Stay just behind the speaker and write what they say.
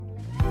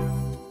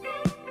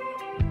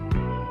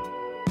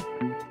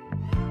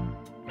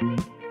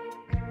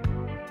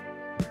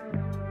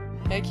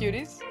Hey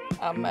cuties,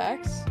 I'm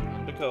Max.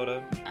 I'm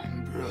Dakota.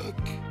 I'm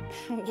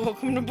Brooke.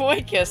 Welcome to Boy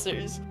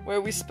Kissers,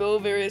 where we spill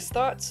various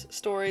thoughts,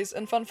 stories,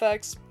 and fun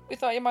facts we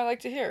thought you might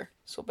like to hear.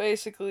 So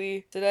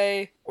basically,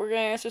 today, we're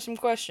gonna answer some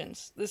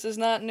questions. This is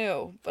not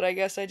new, but I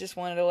guess I just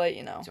wanted to let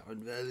you know. It's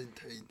on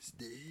Valentine's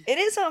Day. It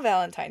is on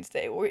Valentine's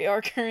Day. We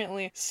are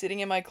currently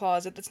sitting in my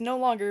closet that's no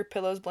longer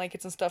pillows,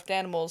 blankets, and stuffed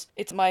animals.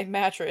 It's my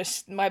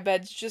mattress. My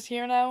bed's just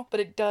here now, but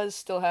it does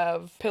still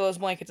have pillows,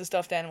 blankets, and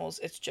stuffed animals.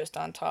 It's just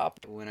on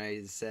top. When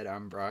I said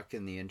I'm Brock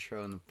in the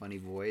intro and the funny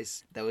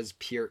voice, that was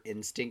pure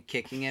instinct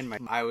kicking in.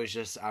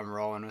 I'm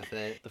rolling with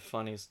it. The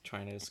funny's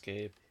trying to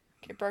escape.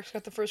 Okay, Brock's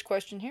got the first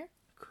question here.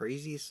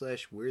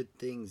 Crazy/weird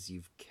things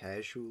you've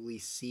casually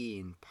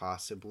seen,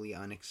 possibly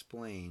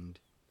unexplained.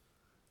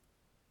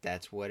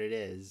 That's what it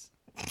is.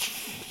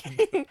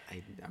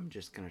 I'm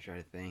just gonna try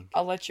to think.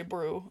 I'll let you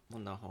brew.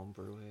 When the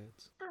homebrew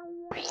hits.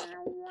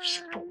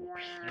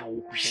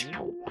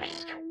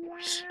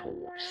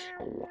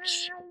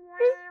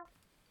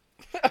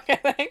 Okay,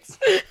 thanks.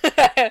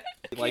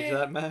 You like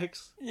that,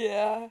 Max?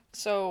 Yeah.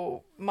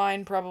 So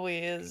mine probably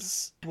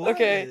is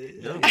okay.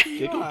 You're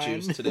giggle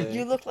juice today.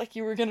 You look like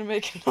you were gonna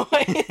make a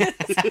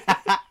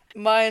noise.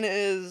 Mine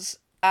is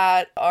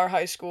at our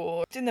high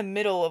school. It's in the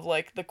middle of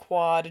like the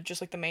quad,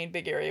 just like the main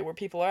big area where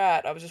people are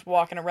at. I was just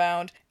walking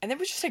around, and there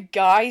was just a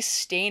guy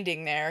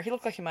standing there. He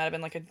looked like he might have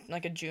been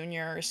like a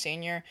junior or a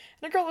senior,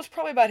 and a girl was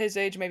probably about his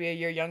age, maybe a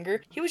year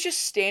younger. He was just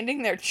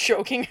standing there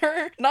choking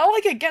her, not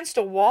like against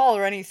a wall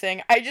or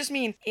anything. I just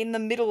mean in the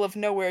middle of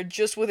nowhere,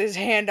 just with his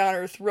hand on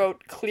her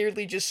throat,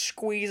 clearly just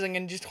squeezing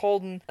and just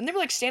holding. And they were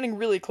like standing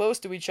really close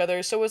to each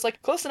other, so it was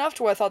like close enough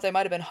to where I thought they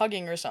might have been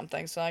hugging or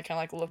something. So I kind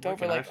of like looked Where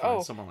over, can I like, find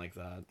oh, someone like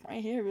that.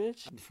 right here,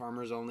 bitch.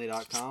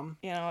 FarmersOnly.com.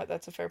 You know what?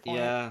 That's a fair point.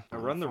 Yeah, I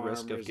run the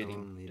risk of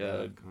getting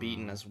FarmersOnly.com.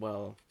 beaten as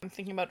well. I'm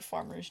thinking about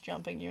farmers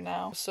jumping you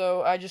now.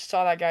 So I just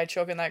saw that guy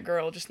choking that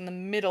girl just in the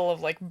middle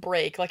of like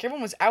break. Like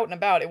everyone was out and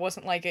about. It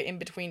wasn't like an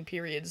in-between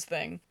periods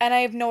thing. And I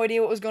have no idea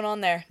what was going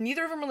on there.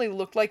 Neither of them really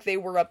looked like they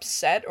were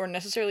upset or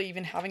necessarily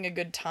even having a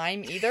good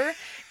time either.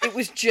 It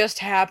was just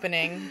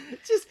happening.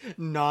 Just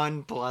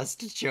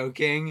nonplussed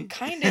choking.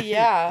 Kinda,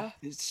 yeah.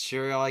 It's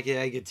sure, like,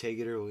 yeah, I could take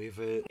it or leave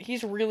it.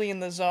 He's really in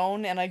the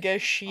zone, and I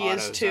guess she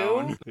is too.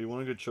 AutoZone. Hey, you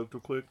want to get choked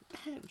real quick?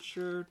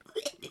 Sure.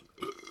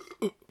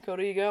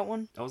 Cody, you got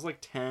one? I was like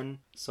 10,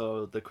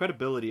 so the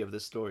credibility of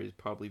this story is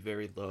probably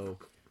very low.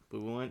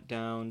 But we went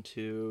down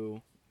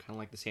to kind of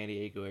like the San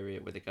Diego area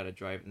where they got a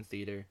drive-in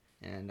theater.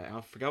 And I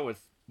forgot what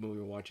movie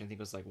we were watching. I think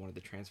it was like one of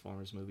the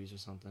Transformers movies or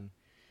something. And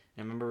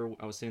I remember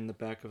I was sitting in the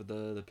back of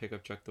the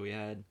pickup truck that we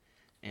had.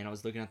 And I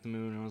was looking at the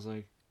moon and I was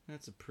like,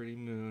 that's a pretty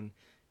moon.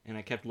 And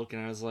I kept looking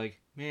and I was like,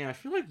 man, I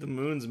feel like the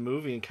moon's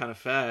moving kind of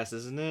fast,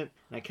 isn't it?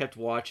 And I kept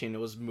watching. It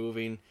was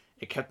moving.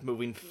 It kept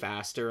moving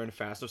faster and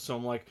faster. So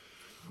I'm like,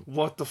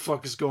 what the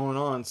fuck is going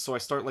on? So I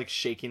start like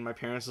shaking my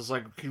parents. I was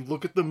like,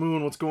 look at the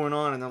moon. What's going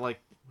on? And they're like,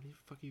 what the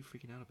fuck are you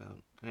freaking out about?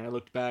 And I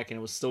looked back and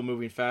it was still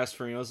moving fast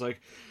for me. I was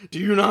like, do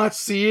you not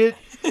see it?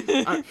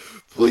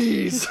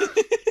 Please.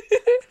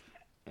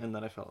 And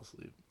then I fell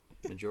asleep.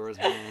 Majora's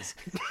Mask.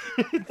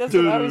 That's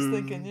what I was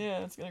thinking.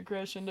 Yeah, it's gonna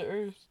crash into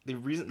Earth. The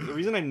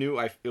reason I knew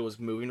it was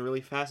moving really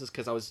fast is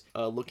because I was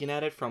looking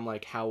at it from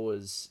like how it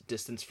was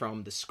distance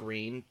from the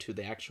screen to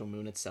the actual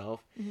moon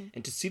itself,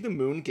 and to see the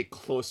moon get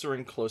closer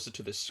and closer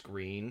to the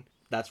screen,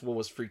 that's what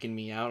was freaking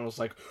me out. And I was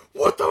like,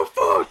 "What the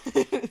fuck?"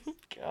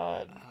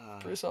 God,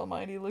 Bruce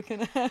Almighty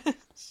looking at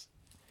us.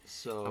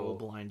 So I will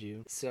blind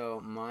you.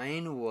 So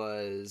mine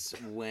was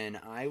when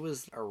I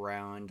was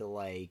around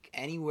like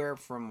anywhere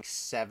from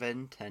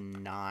 7 to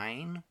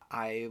 9.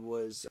 I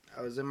was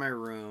in my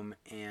room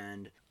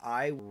and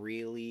I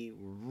really,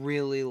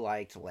 really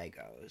liked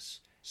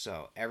Legos.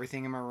 So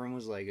everything in my room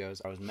was Legos.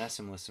 I was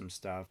messing with some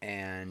stuff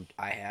and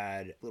I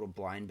had little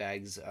blind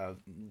bags of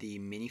the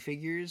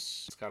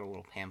minifigures. It's got a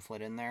little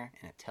pamphlet in there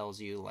and it tells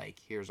you like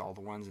here's all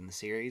the ones in the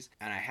series.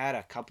 And I had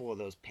a couple of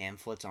those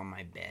pamphlets on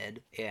my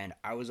bed and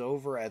I was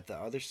over at the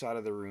other side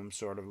of the room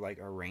sort of like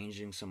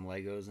arranging some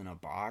Legos in a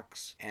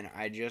box, and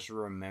I just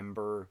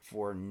remember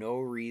for no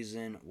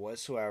reason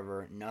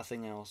whatsoever,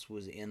 nothing else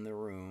was in the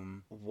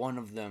room. One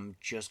of them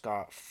just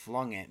got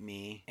flung at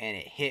me and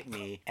it hit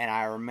me and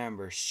I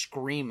remember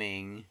screaming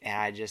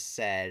and I just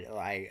said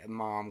like,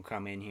 Mom,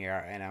 come in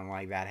here. And I'm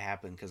like, that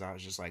happened because I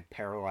was just like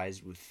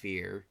paralyzed with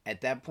fear. At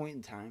that point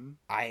in time,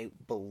 I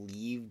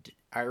believed,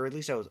 or at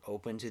least I was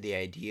open to the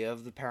idea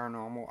of the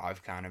paranormal.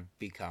 I've kind of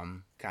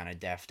become kind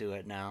of deaf to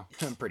it now.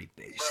 I'm pretty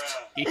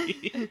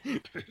based.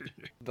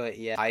 But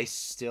yeah, I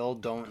still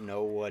don't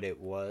know what it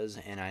was,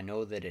 and I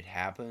know that it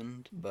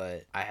happened,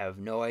 but I have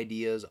no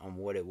ideas on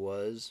what it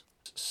was.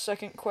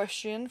 Second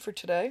question for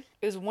today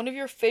is one of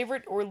your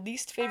favorite or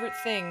least favorite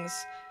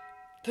things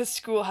the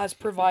school has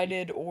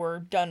provided or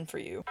done for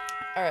you.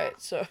 Alright,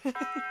 so... Wow,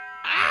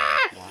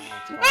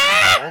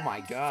 oh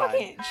my god.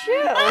 Fucking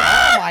chill!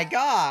 Oh my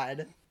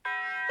god!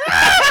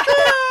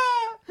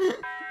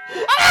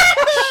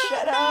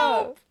 Shut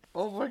up!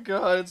 Oh my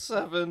god, it's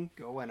 7.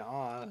 Going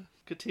off.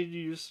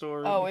 Continue your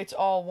story. Oh, it's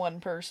all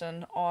one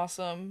person.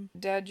 Awesome.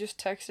 Dad just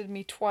texted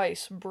me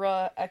twice.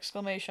 Bruh,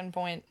 exclamation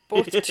point.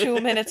 Both 2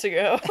 minutes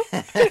ago.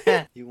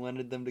 You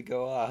wanted them to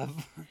go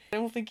off. I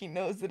don't think he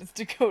knows that it's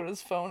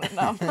Dakota's phone and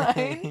not mine.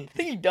 I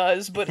think he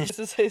does, but this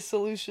is his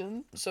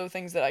solution. So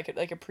things that I could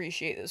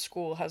appreciate that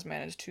school has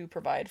managed to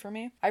provide for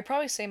me. I'd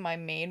probably say my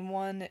main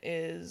one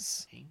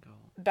is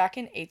back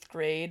in 8th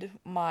grade,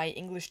 my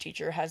English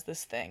teacher has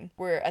this thing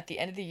where at the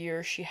end of the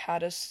year, she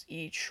had us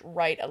each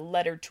write a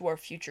letter to our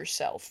future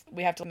self.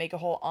 We have to make a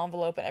whole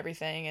envelope and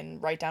everything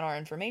and write down our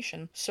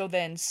information. So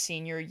then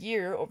senior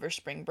year over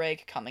spring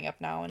break coming up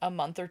now in a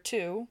month or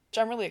two, which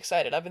I'm really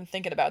excited. I've been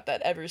thinking about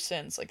that ever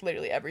since,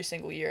 literally every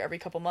single year, every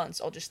couple months,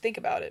 I'll just think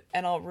about it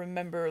and I'll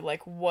remember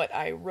what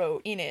I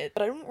wrote in it,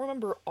 but I don't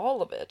remember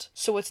all of it.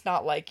 So it's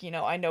not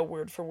I know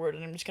word for word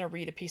and I'm just going to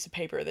read a piece of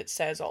paper that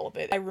says all of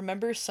it. I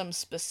remember some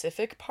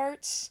specific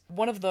parts.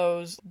 One of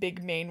those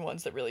big main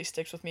ones that really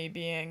sticks with me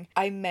being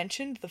I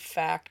mentioned the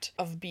fact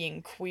of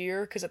being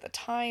queer because at the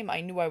time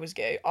I knew I was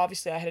gay.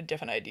 Obviously I had a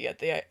different idea.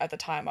 At the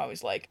time I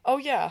was like, oh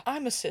yeah,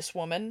 I'm a cis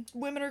woman.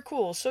 Women are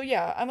cool. So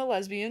yeah, I'm a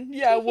lesbian.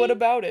 Yeah, what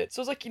about it?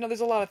 So it's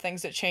there's a lot of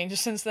things that changed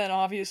since then,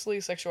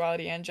 obviously,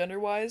 sexuality and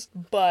gender-wise.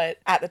 But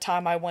at the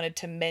time I wanted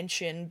to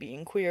mention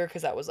being queer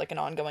because that was an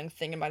ongoing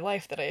thing in my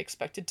life that I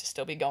expected to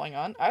still be going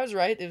on. I was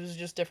right. It was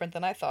just different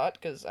than I thought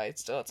because I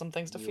still had some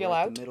things to feel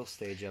out. The middle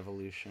stage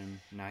evolution.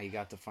 Now you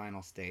got the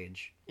final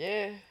stage.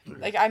 Yeah.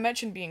 I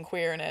mentioned being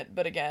queer in it,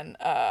 but again,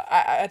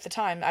 at the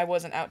time, I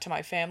wasn't out to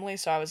my family,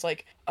 so I was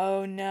like,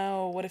 oh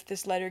no, what if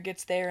this letter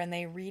gets there and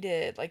they read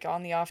it?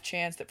 On the off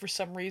chance that for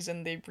some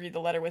reason they read the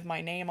letter with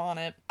my name on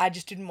it. I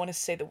just didn't want to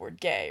say the word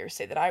gay or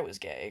say that I was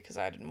gay, because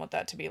I didn't want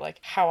that to be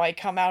how I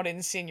come out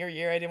in senior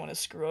year. I didn't want to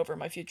screw over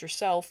my future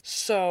self.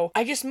 So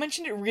I just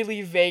mentioned it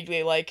really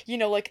vaguely,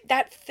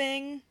 that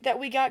thing that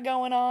we got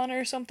going on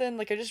or something.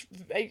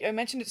 I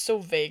mentioned it so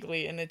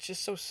vaguely, and it's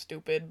just so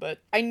stupid, but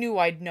I knew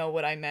I'd know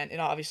what I meant,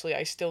 and obviously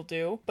I still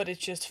do, but it's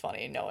just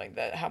funny knowing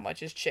that how much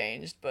has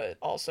changed, but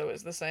also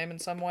is the same in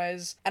some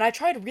ways. And I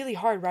tried really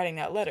hard writing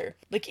that letter.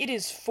 It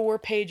is 4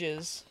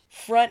 pages.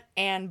 Front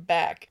and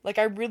back.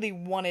 I really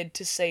wanted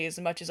to say as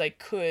much as I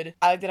could.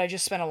 I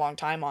just spent a long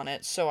time on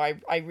it, so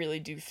I really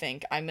do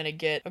think I'm gonna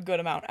get a good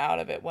amount out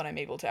of it when I'm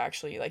able to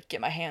actually get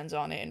my hands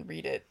on it and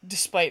read it.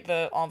 Despite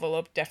the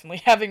envelope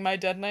definitely having my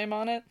dead name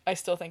on it, I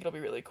still think it'll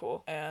be really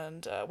cool.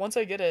 And once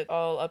I get it,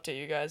 I'll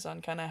update you guys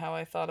on kind of how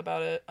I thought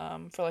about it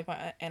for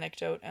my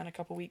anecdote in a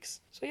couple weeks.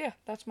 So yeah,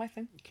 that's my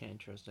thing. You can't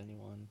trust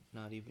anyone,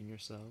 not even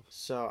yourself.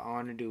 So I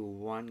want to do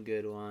one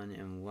good one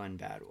and one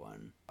bad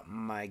one.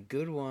 My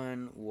good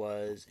one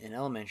was in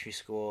elementary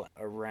school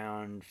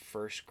around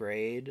 1st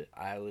grade.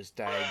 I was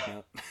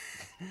diagnosed.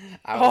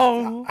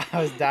 I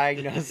was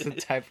diagnosed with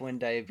type 1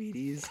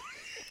 diabetes.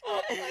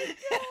 Oh my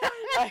god!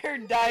 I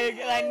heard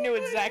I knew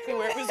exactly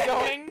where it was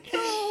going.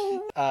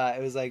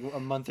 It was a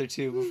month or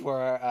 2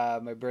 before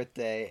my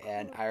birthday,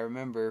 and I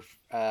remember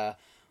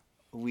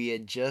we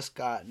had just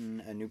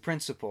gotten a new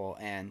principal,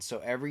 and so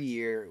every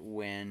year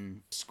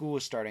when school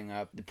was starting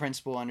up, the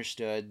principal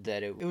understood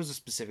that it was a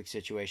specific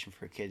situation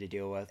for a kid to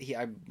deal with.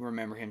 I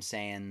remember him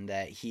saying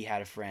that he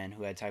had a friend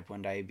who had type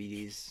 1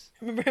 diabetes.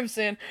 I remember him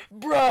saying,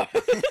 bruh!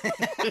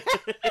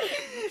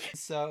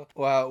 So,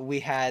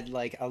 we had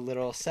a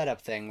little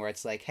setup thing where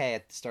it's hey,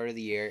 at the start of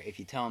the year, if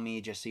you tell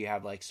me just so you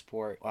have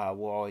support,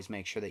 we'll always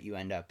make sure that you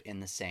end up in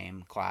the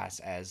same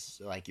class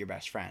as your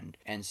best friend.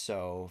 And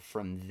so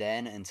from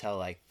then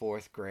until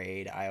 4th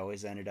grade, I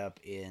always ended up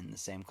in the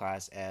same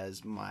class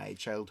as my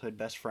childhood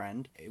best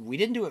friend. We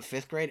didn't do it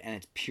 5th grade, and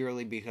it's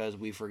purely because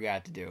we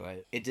forgot to do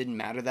it. It didn't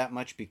matter that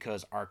much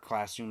because our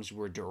classrooms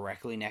were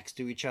directly next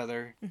to each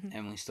other,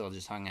 and we still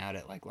just hung out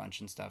at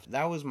lunch and stuff.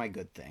 That was my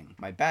good thing.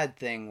 My bad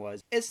thing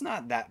was, it's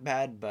not that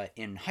bad, but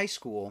in high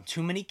school,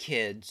 too many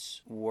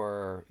kids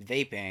were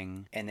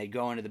vaping, and they'd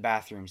go into the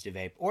bathrooms to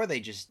vape, or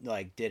they just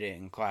did it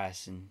in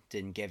class and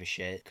didn't give a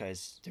shit,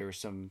 because there were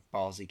some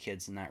ballsy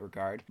kids in that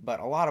regard. But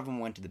a lot of them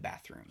went to the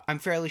bathroom. I'm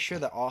fairly sure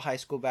that all high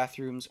school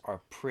bathrooms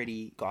are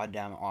pretty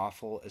goddamn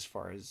awful as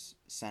far as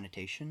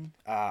sanitation.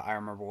 I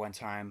remember one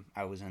time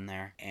I was in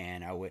there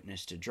and I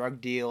witnessed a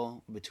drug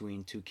deal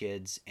between 2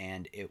 kids,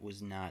 and it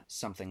was not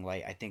something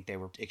light. I think they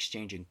were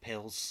exchanging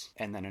pills.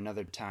 And then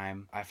another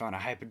time I found a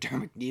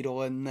hypodermic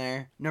needle in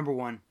there. Number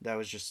one, that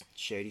was just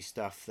shady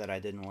stuff that I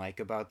didn't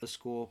like about the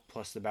school,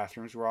 plus the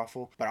bathrooms were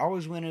awful. But I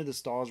always went into the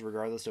stalls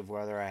regardless of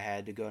whether I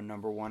had to go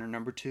number 1 or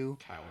number 2.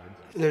 Coward.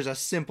 There's a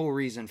simple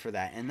reason for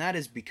that, and that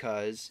is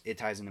because it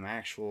ties into my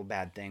actual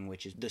bad thing,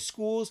 which is the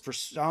schools, for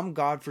some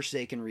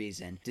godforsaken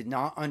reason, did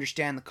not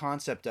understand the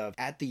concept of,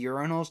 at the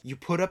urinals, you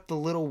put up the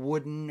little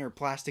wooden or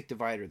plastic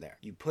divider there.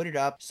 You put it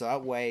up so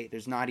that way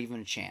there's not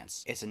even a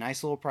chance. It's a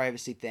nice little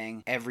privacy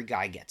thing. Every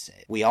guy gets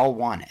it. We all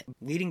want it.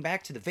 Leading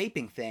back to the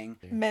vaping thing.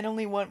 Men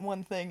only want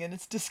one thing, and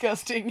it's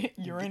disgusting.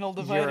 Urinal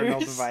dividers. Urinal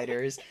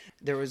dividers.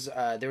 There was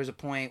a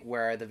point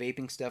where the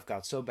vaping stuff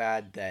got so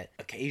bad that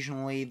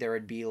occasionally there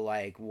would be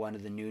one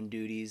of the noon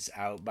duties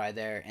out by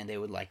there, and they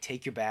would like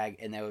take your bag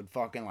and they would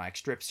fucking like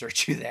strip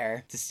search you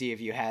there to see if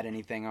you had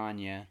anything on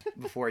you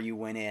before you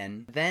went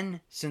in.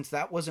 Then, since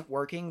that wasn't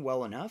working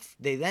well enough,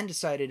 they then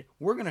decided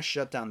we're gonna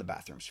shut down the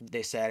bathrooms.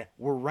 They said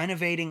we're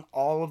renovating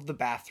all of the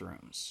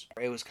bathrooms.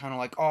 It was kind of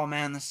like, oh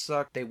man, this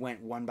sucked. They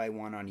went one by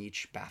one on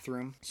each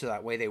bathroom, so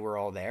that way they were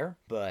all there.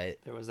 But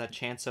there was that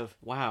chance of,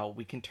 wow,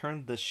 we can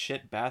turn the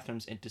shit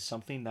bathrooms into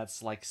something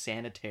that's like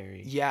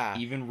sanitary. Yeah.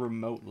 Even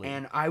remotely.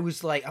 And I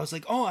was like,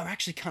 oh, I'm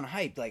actually kind of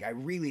hyped. Like, I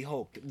really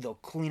hope they'll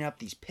clean up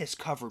these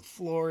piss-covered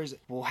floors.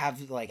 We'll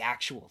have like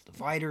actual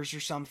dividers or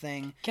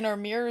something. Can our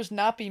mirrors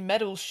not be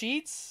metal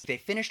sheets? They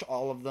finished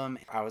all of them.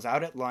 I was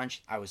out at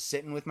lunch. I was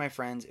sitting with my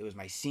friends. It was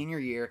my senior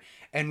year.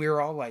 And we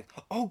were all like,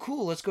 oh,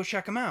 cool, let's go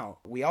check them out.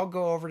 We all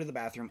go over to the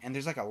bathroom, and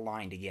there's like a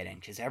line to get in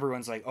because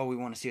everyone's like, oh, we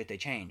want to see what they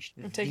changed.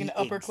 We're taking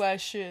upper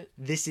class shit.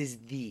 This is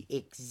the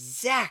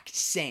exact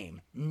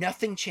same.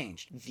 Nothing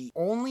changed. The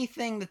only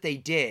thing that they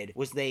did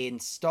was they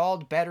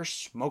installed better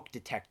smoke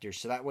detectors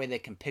so that way they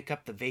can pick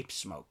up the vape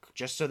smoke,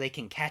 just so they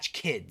can catch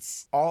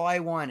kids. All I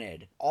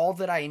wanted, all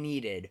that I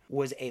needed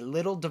was a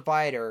little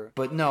divider,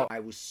 but no, I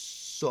was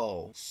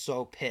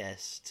so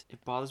pissed.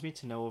 It bothers me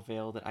to no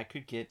avail that I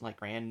could get like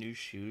brand new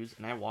shoes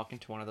and I walk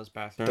into one of those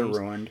bathrooms.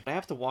 They're ruined. I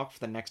have to walk for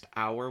the next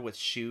hour with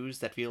shoes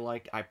that feel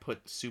like I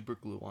put super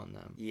glue on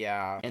them.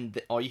 Yeah. And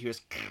all you hear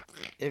is...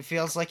 It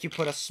feels like you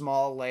put a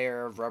small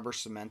layer of rubber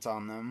cement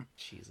on them.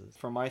 Jesus.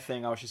 For my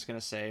thing, I was just going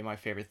to say my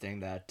favorite thing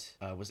that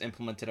was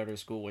implemented at our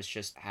school was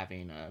just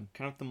having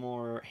kind of the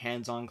more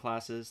hands-on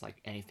classes, like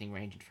anything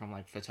ranging from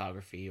like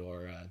photography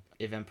or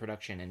event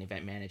production and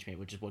event management,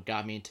 which is what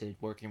got me into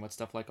working with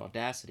stuff like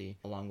Audacity,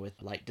 along with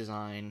light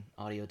design,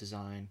 audio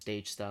design,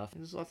 stage stuff.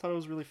 I thought it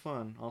was really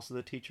fun. Also,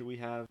 the teacher we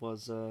have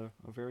was a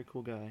very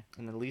cool guy.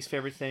 And the least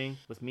favorite thing,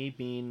 with me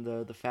being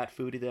the fat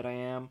foodie that I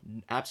am,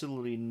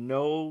 absolutely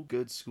no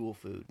good school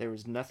food. There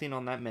was nothing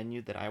on that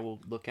menu that I will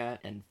look at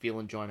and feel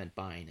enjoyment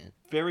buying it.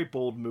 Very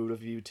bold move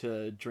of you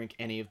to drink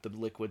any of the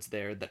liquids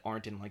there that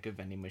aren't in like a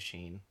vending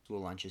machine.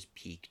 School lunches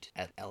peaked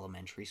at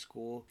elementary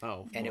school.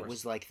 Oh, and it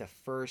was like the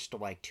first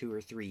like 2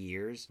 or 3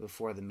 years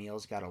before the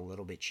meals got a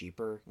little bit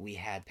cheaper. We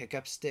had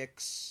pickup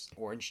sticks,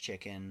 orange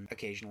chicken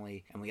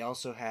occasionally, and we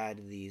also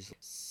had these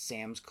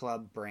Sam's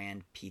Club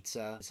brand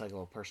pizza. It's like a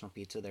little personal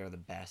pizza. They're the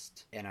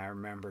best. And I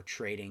remember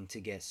trading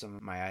to get some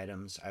of my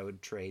items. I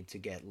would trade to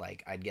get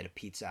like, I'd get a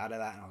pizza out of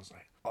that, and I was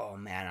like, oh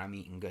man, I'm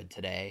eating good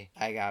today.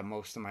 I got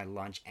most of my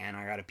lunch and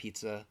I got a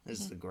pizza.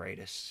 This is the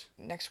greatest.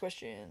 Next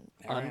question.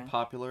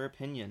 Unpopular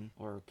opinion,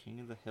 or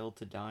King of the Hill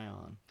to die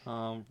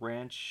on.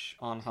 Ranch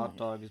on hot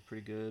dog is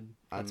pretty good.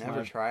 I've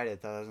never tried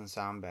it. That doesn't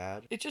sound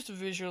bad. It's just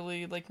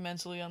visually, like,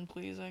 mentally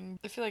unpleasing.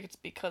 I feel like it's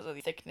because of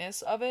the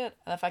thickness of it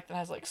and the fact that it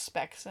has, like,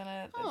 specks in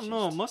it. I don't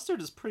know.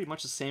 Mustard is pretty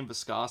much the same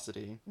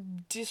viscosity.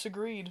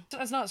 Disagreed.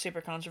 It's not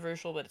super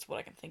controversial, but it's what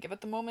I can think of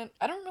at the moment.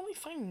 I don't really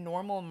find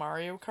normal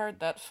Mario Kart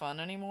that fun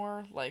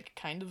anymore. Like,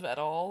 kind of at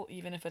all,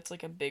 even if it's,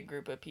 like, a big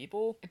group of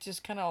people. It's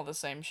just kind of all the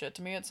same shit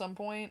to me at some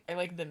point. I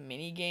like the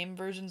mini-game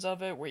versions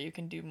of it, where you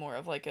can do more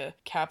of, like, a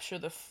capture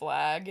the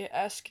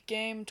flag-esque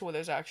game, to where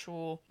there's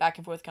actual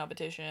back-and-forth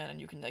competition, and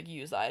you can, like,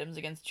 use the items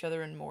against each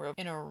other in more of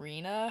an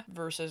arena,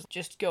 versus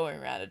just going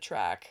around a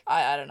track.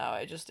 I don't know,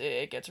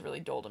 it gets really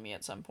dull to me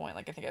at some point.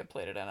 Like, I think I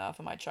played it enough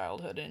in my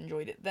childhood and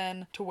enjoyed it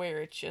then, to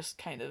where it's just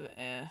kind of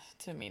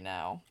to me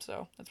now.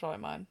 So, that's probably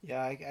mine.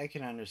 Yeah, I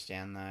can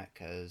understand that,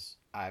 because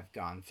I've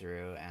gone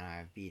through and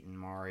I've beaten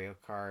Mario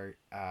Kart.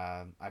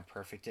 I've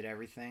perfected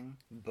everything,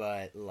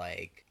 but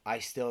like I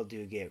still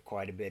do get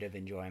quite a bit of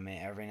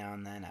enjoyment every now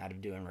and then out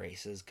of doing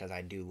races, because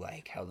I do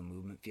like how the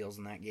movement feels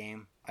in that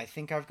game. I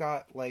think I've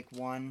got like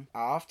one.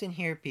 I often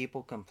hear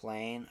people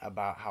complain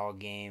about how a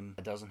game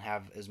doesn't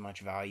have as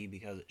much value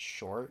because it's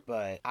short,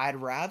 but I'd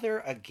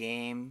rather a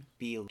game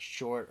be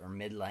short or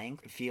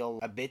mid-length, feel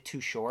a bit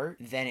too short,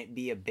 than it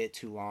be a bit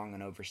too long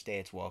and overstay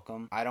its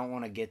welcome. I don't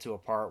want to get to a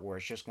part where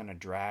it's just going to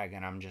drag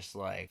and I'm just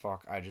like,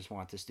 fuck, I just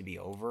want this to be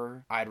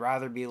over. I'd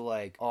rather be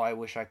like, oh, I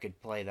wish I could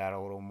play that a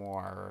little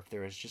more, or if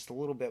there was just a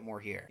little bit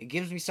more here. It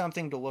gives me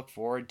something to look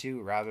forward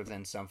to rather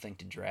than something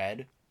to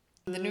dread.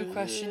 The new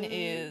question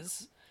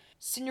is,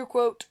 senior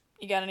quote,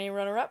 you got any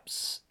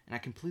runner-ups? And I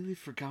completely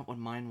forgot what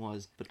mine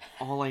was, but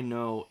all I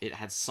know, it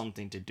had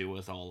something to do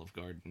with Olive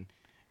Garden.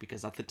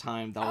 Because at the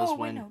time, that was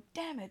when... Oh, no,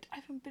 damn it. I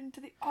haven't been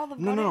to the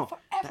Olive Garden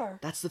forever.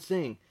 That's the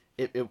thing.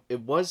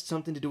 It was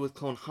something to do with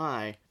Clone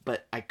High,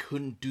 but I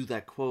couldn't do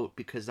that quote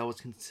because that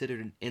was considered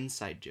an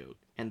inside joke.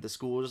 And the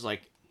school was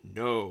like,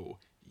 no,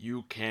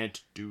 you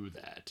can't do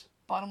that.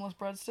 Bottomless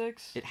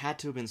breadsticks? It had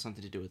to have been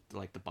something to do with,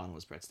 like, the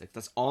bottomless breadsticks.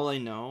 That's all I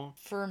know.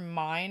 For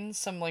mine,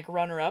 some, like,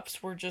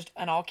 runner-ups were just,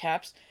 in all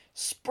caps,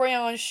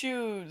 spray-on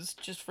shoes,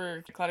 just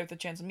for clouding the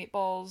chance of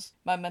meatballs.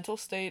 My mental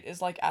state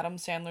is like Adam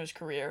Sandler's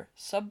career.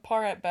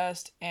 Subpar at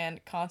best,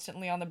 and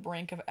constantly on the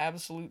brink of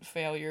absolute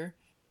failure.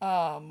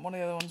 One of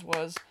the other ones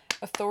was,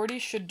 authority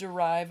should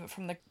derive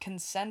from the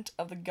consent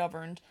of the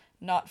governed,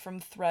 not from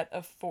threat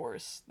of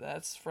force.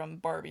 That's from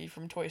Barbie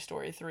from Toy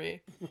Story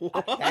 3.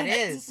 What? That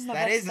is. What?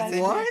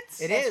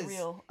 It That's is.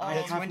 real.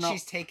 That's when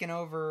she's taken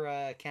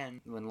over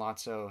Ken, when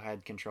Lotso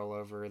had control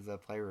over the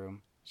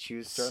playroom. She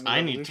was starting the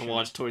I need to revolution.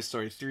 watch Toy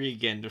Story 3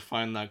 again to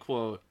find that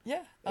quote.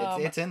 Yeah.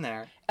 It's in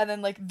there. And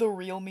then, like, the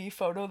real me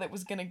photo that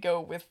was gonna go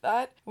with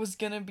that was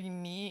gonna be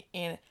me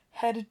in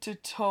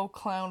head-to-toe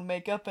clown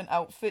makeup and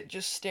outfit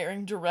just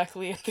staring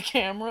directly at the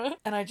camera.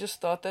 And I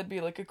just thought that'd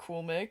be, like, a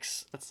cool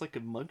mix. That's like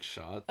a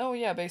mugshot. Oh,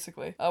 yeah,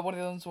 basically. One of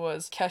the ones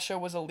was Kesha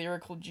was a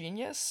lyrical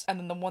genius. And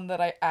then the one that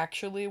I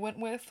actually went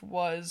with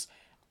was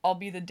I'll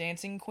be the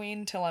dancing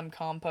queen till I'm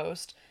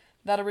compost.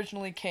 That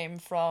originally came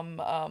from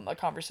a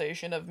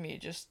conversation of me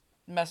just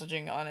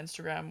messaging on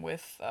Instagram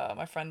with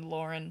my friend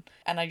Lauren,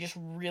 and I just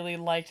really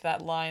liked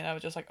that line. I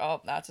was just like,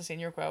 oh, that's a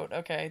senior quote.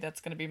 Okay, that's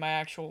gonna be my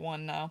actual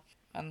one now.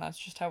 And that's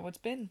just how it's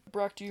been.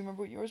 Brock, do you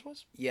remember what yours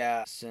was?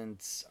 Yeah,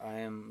 since I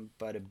am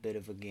but a bit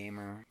of a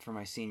gamer for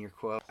my senior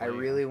quote, I Oh, yeah.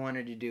 really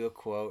wanted to do a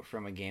quote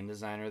from a game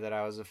designer that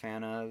I was a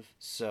fan of.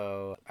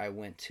 So I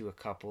went to a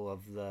couple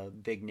of the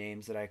big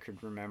names that I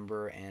could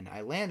remember, and I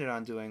landed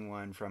on doing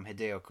one from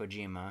Hideo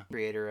Kojima,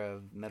 creator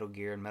of Metal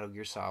Gear and Metal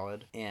Gear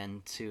Solid,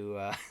 and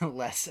to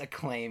less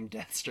acclaimed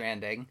Death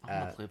Stranding. I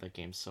want to play that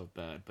game so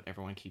bad, but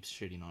everyone keeps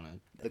shitting on it.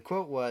 The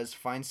quote was,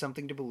 "Find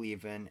something to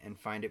believe in and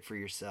find it for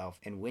yourself,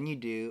 and when you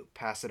do,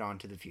 pass it on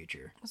to the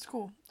future." That's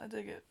cool. I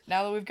dig it.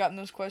 Now that we've gotten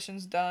those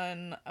questions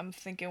done, I'm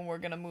thinking we're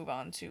gonna move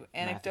on to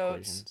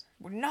anecdotes. equations.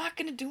 We're not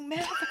gonna do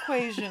math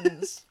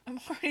equations. I'm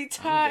already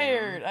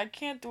tired. I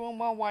can't do them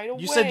while wide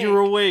awake. You said you were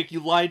awake. You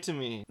lied to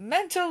me.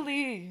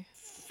 Mentally.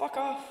 Fuck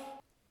off.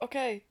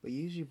 Okay. But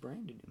use your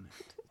brain to do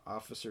math.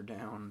 Officer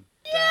down.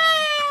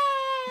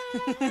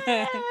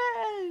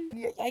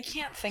 Yeah, I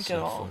can't think at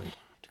So all. funny.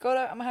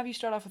 Dakota, I'm gonna have you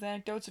start off with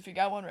anecdotes if you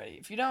got one ready.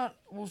 If you don't,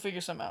 we'll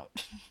figure some out.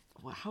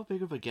 Well, how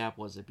big of a gap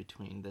was it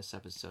between this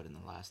episode and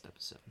the last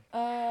episode?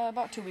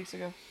 About 2 weeks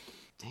ago.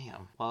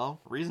 Damn. Well,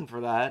 reason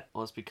for that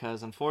was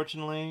because,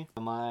 unfortunately,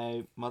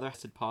 my mother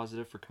tested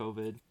positive for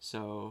COVID.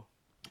 So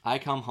I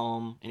come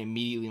home, and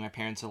immediately my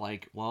parents are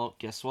like, well,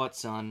 guess what,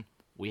 son?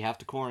 We have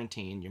to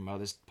quarantine. Your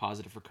mother's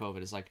positive for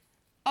COVID. It's like,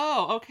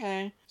 oh,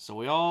 okay. So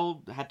we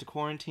all had to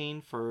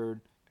quarantine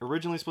for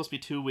originally supposed to be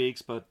 2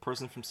 weeks, but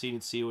person from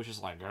CDC was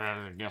just like,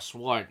 guess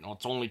what? Oh,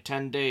 it's only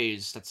 10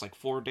 days. That's like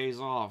 4 days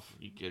off.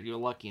 You're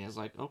lucky. And it's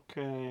like,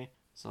 okay.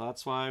 So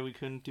that's why we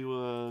couldn't do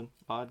a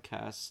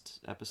podcast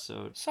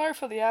episode. Sorry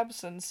for the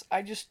absence.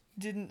 I just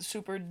didn't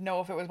super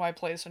know if it was my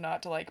place or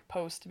not to, like,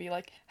 post to be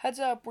like, heads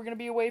up, we're gonna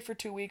be away for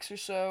 2 weeks or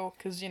so.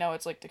 Because, you know,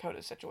 it's like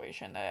Dakota's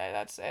situation.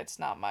 It's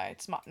not my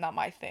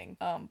thing.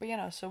 But, you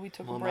know, so we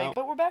took a Well, break. now-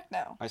 But we're back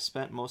now. I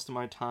spent most of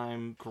my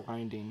time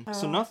grinding.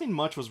 So nothing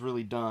much was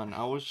really done.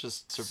 I was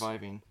just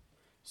surviving.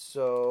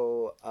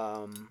 So,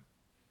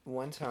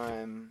 one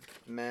time,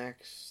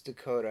 Max,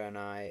 Dakota, and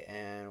I,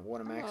 and one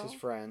of Max's Hello.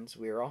 friends,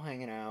 we were all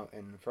hanging out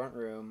in the front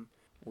room.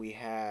 We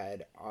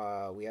had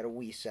a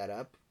Wii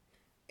setup,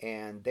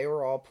 and they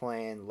were all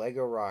playing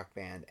Lego Rock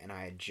Band, and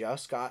I had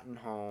just gotten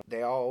home.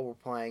 They all were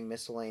playing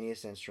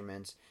miscellaneous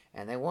instruments,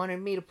 and they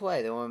wanted me to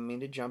play. They wanted me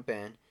to jump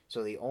in,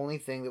 so the only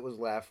thing that was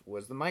left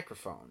was the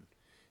microphone.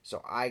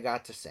 So I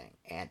got to sing,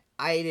 and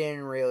I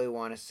didn't really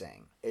want to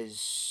sing. As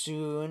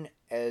soon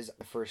as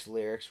the first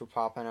lyrics were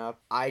popping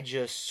up, I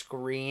just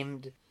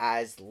screamed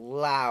as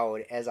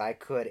loud as I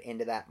could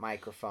into that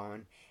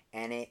microphone,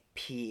 and it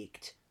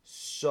peaked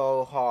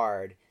so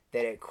hard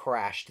that it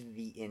crashed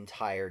the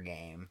entire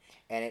game,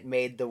 and it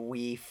made the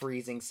Wii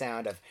freezing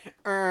sound of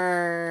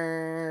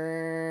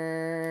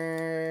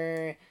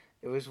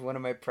It was one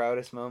of my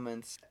proudest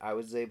moments. I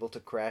was able to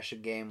crash a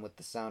game with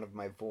the sound of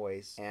my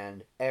voice,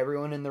 and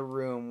everyone in the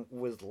room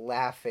was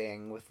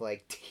laughing with,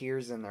 like,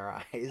 tears in their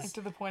Like, eyes.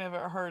 to the point of it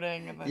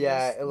hurting and then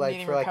Yeah, just like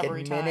needing for like a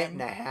recovery minute time.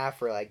 and a half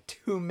or like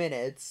 2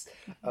 minutes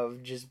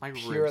of just My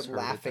pure ribs hurt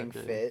laughing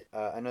that day. fit.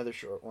 Another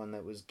short one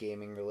that was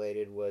gaming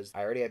related was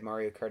I already had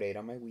Mario Kart 8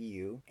 on my Wii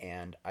U,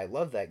 and I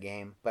love that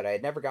game, but I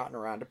had never gotten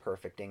around to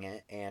perfecting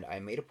it, and I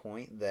made a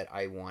point that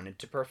I wanted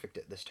to perfect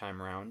it this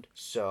time around.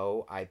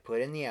 So I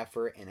put in the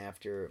effort, and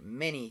after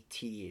many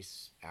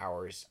tedious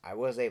hours, I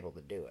was able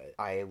to do it.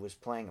 I was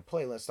playing a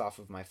playlist off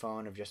of my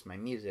phone of just my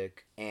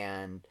music,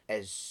 and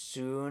as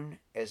soon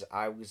as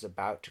I was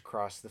about to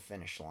cross the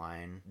finish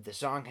line, the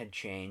song had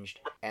changed,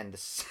 and the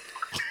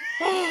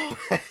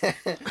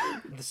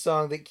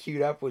song that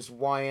queued up was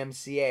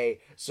YMCA.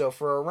 So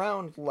for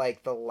around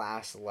like the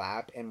last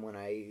lap, and when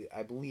I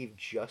believe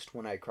just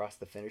when I crossed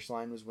the finish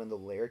line was when the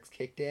lyrics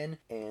kicked in,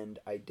 and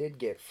I did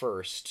get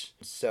first.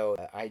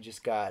 So I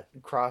just got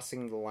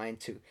crossing the line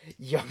to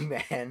Young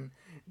Man,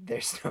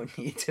 there's no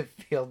need to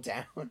feel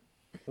down,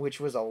 which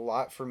was a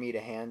lot for me to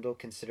handle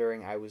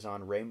considering I was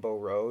on Rainbow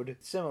Road.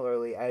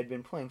 Similarly, I had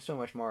been playing so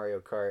much Mario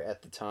Kart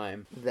at the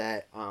time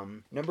that,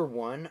 number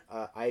one,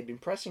 I had been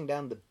pressing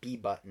down the B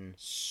button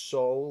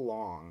so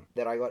long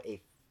that I got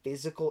a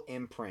physical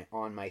imprint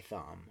on my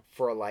thumb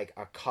for like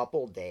a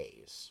couple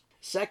days.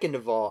 Second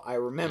of all, I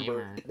remember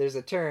Gamer. there's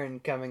a turn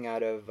coming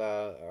out of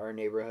our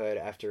neighborhood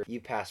after you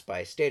pass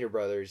by Stater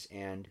Brothers,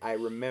 and I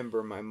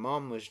remember my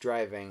mom was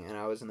driving and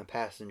I was in the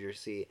passenger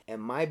seat,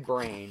 and my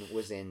brain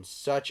was in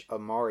such a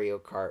Mario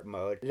Kart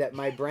mode that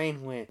my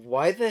brain went,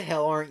 why the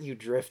hell aren't you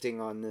drifting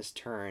on this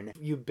turn?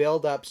 You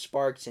build up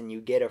sparks and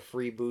you get a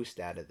free boost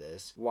out of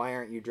this. Why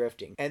aren't you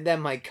drifting? And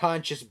then my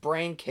conscious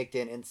brain kicked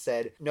in and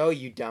said, no,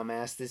 you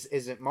dumbass, this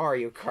isn't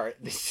Mario Kart.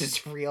 This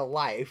is real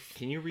life.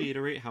 Can you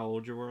reiterate how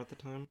old you were at the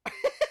time?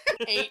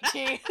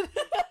 18.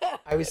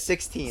 I was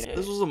 16.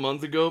 This was a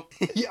month ago.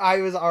 I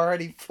was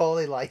already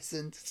fully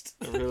licensed.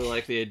 I really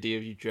like the idea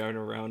of you driving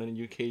around and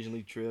you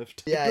occasionally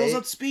drift. Yeah, It builds it-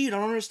 up speed. I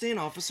don't understand,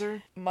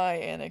 officer. My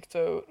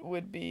anecdote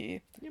would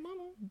be Your mama.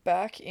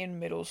 back in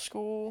middle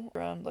school,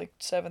 around like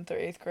 7th or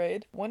 8th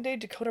grade. One day,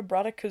 Dakota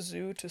brought a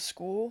kazoo to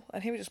school,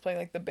 and he was just playing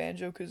like the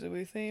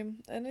Banjo-Kazooie theme,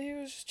 and he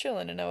was just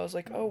chilling, and I was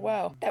like, oh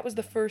wow. That was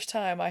the first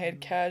time I had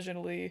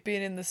casually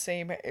been in the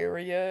same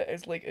area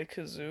as like a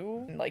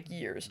kazoo in like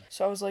years.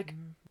 So I was like,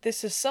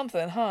 this is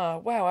something, huh?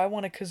 Wow, I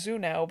want a kazoo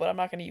now, but I'm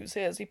not gonna use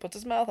his. He puts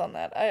his mouth on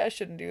that. I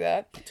shouldn't do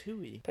that.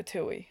 Patooey.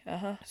 Patooey,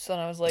 So then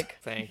I was like,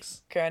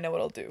 Thanks. okay, I know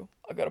what I'll do.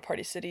 I'll go to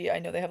Party City. I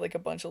know they have like a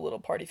bunch of little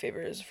party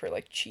favors for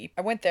like cheap.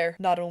 I went there.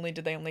 Not only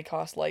did they only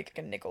cost like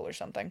a nickel or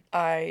something,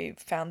 I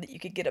found that you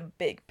could get a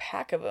big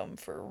pack of them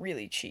for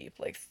really cheap,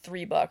 like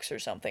 $3 or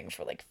something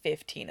for like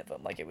 15 of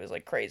them. Like it was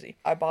like crazy.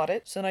 I bought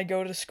it. So then I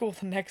go to school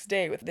the next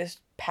day with this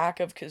pack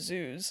of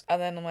kazoos,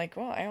 and then I'm like,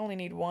 well, I only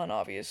need one,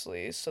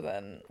 obviously. So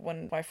then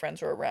when my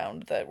friends were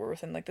around that were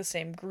within like the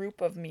same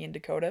group of me and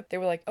Dakota, they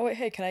were like, oh wait,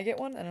 hey, can I get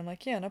one? And I'm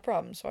like, yeah, no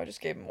problem. So I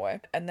just gave them away,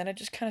 and then it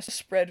just kind of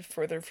spread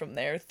further from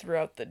there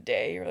throughout the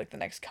day, or like the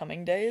next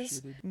coming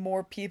days.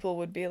 More people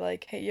would be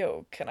like, hey,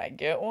 yo, can I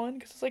get one?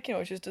 Because it's like,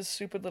 it's just a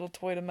stupid little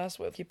toy to mess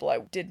with. People I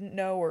didn't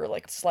know or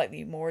like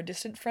slightly more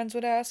distant friends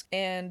would ask,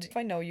 and if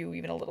I know you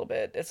even a little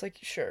bit, it's like,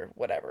 sure,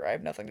 whatever, I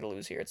have nothing to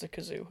lose here. It's a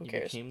kazoo, who You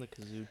cares? became the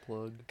kazoo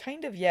plug.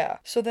 Kind of, yeah.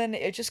 So then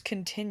it just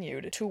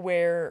continued to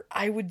where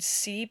I would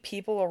see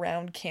people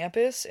around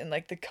campus in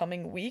like the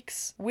coming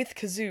weeks with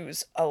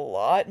kazoos a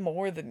lot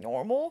more than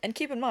normal. And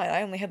keep in mind,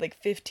 I only had like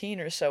 15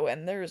 or so,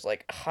 and there's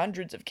like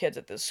hundreds of kids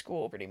at this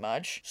school pretty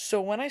much.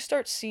 So when I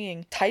start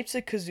seeing types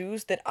of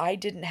kazoos that I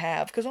didn't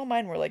have, because all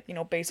mine were like,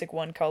 basic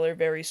one color,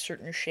 very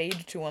certain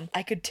shade to them,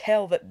 I could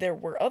tell that there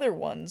were other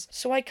ones.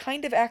 So I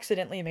kind of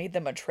accidentally made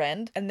them a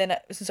trend. And then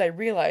since I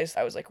realized,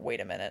 I was like, wait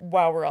a minute,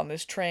 while we're on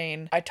this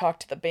train, I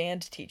talked to the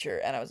band teacher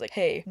and I was like,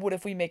 hey, what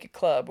if we make a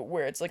club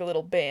where it's like a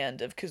little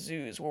band of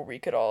kazoos where we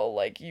could all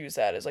like use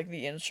that as like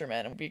the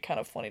instrument? It would be kind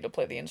of funny to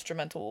play the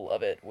instrumental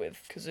of it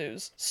with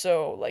kazoos.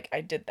 So like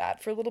I did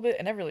that for a little bit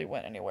and it really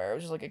went anywhere. It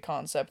was just like a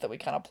concept that we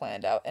kind of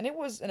planned out, and it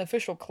was an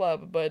official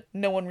club, but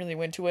no one really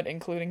went to it,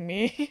 including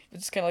me.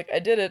 It's kind of like I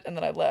did it and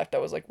then I left.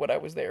 That was like what I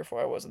was there for.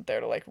 I wasn't there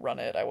to like run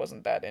it. I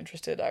wasn't that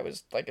interested. I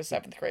was like a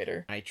 7th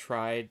grader. I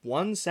tried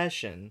one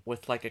session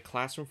with like a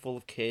classroom full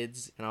of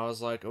kids, and I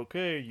was like,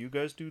 okay, you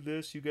guys do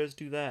this, you guys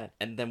do that.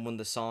 And then when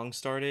the song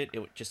started,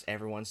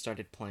 everyone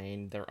started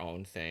playing their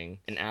own thing.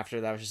 And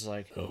after that, I was just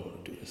like, oh, I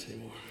don't do this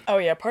anymore. Oh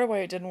yeah, part of why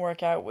it didn't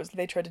work out was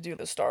they tried to do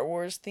the Star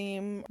Wars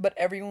theme, but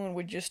everyone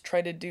would just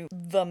try to do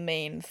the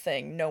main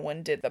thing. No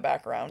one did the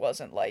background. It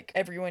wasn't like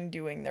everyone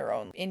doing their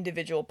own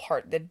individual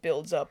part that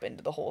builds up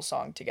into the whole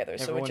song together,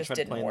 so Everyone it just tried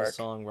didn't playing the work.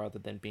 song rather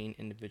than being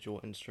individual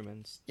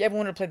instruments. Yeah,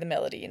 everyone would play the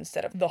melody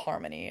instead of the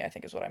harmony, I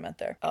think is what I meant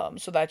there.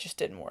 So that just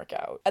didn't work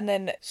out. And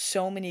then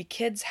so many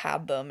kids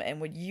had them and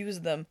would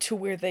use them to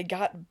where they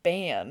got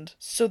banned.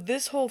 So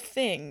this whole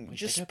thing Wait,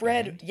 just they got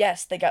spread. banned?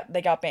 Yes, they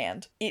got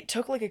banned. It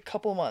took like a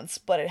couple months,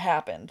 but it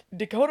happened.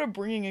 Dakota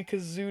bringing a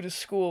kazoo to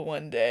school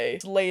one day.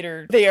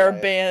 Later, they are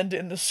Right. banned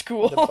in the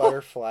school. The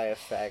butterfly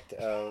effect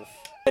of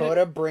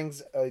Dakota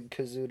brings a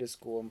kazoo to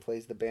school and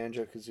plays the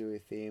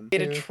Banjo-Kazooie theme.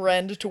 It a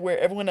trend to where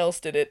everyone else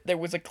did it. There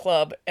was a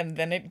club, and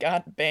then it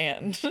got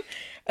banned.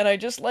 And I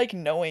just like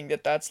knowing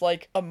that that's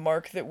like a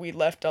mark that we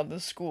left on the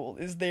school,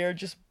 is they are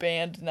just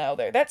banned now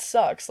there. That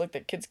sucks, like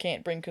that kids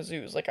can't bring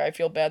kazoos. Like I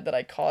feel bad that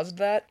I caused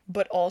that,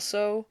 but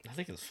also I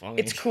think it's funny.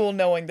 it's cool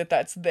knowing that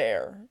that's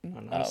there.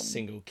 Not a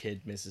single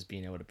kid misses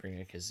being able to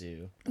bring a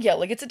kazoo. Yeah,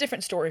 like it's a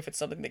different story if it's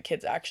something that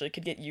kids actually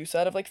could get use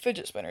out of, like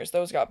fidget spinners.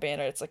 Those got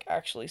banned, and it's like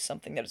actually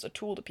something that is a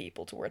tool to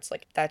people, to where it's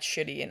like that's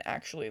shitty and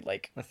actually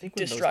like I think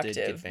when destructive.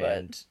 those did get But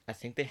banned, I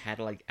think they had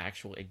like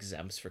actual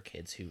exempts for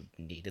kids who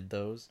needed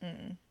those.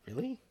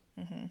 Really?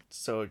 Mm-hmm.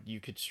 So you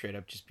could straight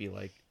up just be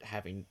like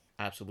having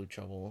absolute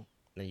trouble,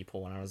 and then you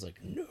pull one out. I was like,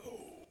 no,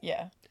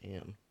 yeah,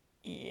 damn,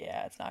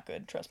 yeah, it's not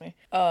good. Trust me.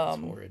 it's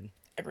horrid.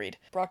 Agreed.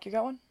 Brock, you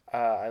got one?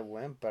 I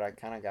went, but I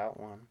kind of got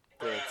one.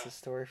 It's a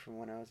story from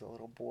when I was a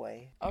little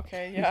boy.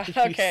 Okay, yeah, You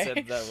okay.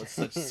 said that with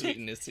such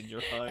sweetness in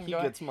your heart. He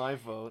Go- gets my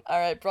vote.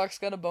 Alright, Brock's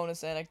got a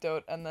bonus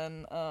anecdote, and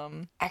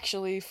then,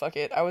 actually, fuck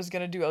it. I was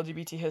gonna do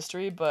LGBT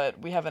history, but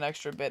we have an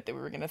extra bit that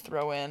we were gonna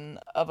throw in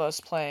of us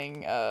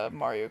playing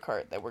Mario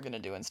Kart that we're gonna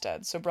do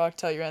instead. So, Brock,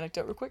 tell your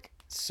anecdote real quick.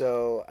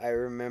 So I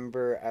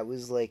remember I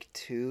was like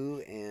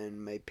 2,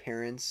 and my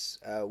parents,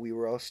 we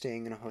were all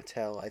staying in a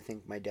hotel. I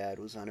think my dad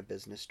was on a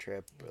business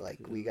trip. Like,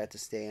 we got to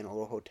stay in a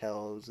little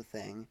hotel. It was a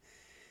thing.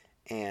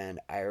 And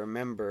I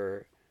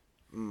remember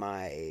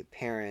my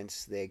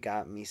parents, they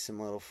got me some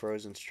little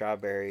frozen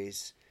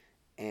strawberries,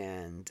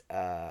 and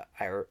I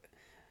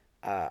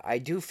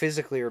do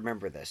physically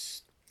remember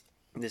this.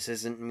 This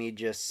isn't me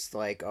just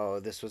like,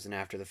 oh, this was an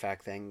after the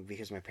fact thing,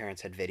 because my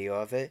parents had video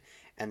of it,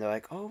 and they're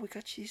like, oh, we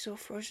got you these little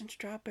frozen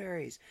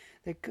strawberries.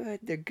 They're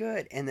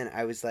good. And then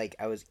I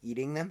was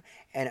eating them,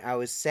 and I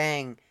was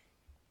saying,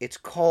 it's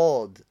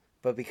cold,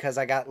 but because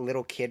I got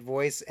little kid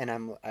voice, and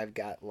I've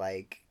got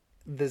like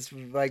this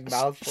like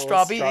mouthful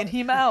Strawberry in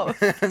his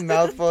mouth.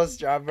 mouthful of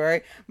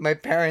strawberry, my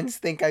parents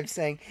think I'm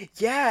saying,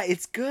 yeah,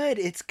 it's good,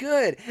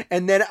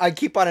 and then I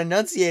keep on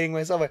enunciating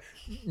myself like,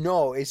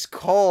 no, it's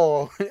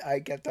cold. I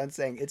kept on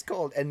saying it's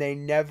cold, and they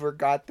never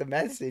got the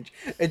message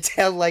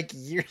until like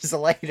years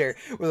later.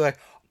 We're like,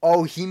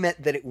 oh, he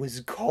meant that it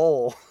was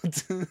cold.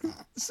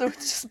 So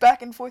it's just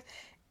back and forth.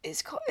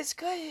 It's cold. It's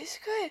good. It's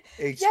good.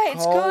 It's Yeah,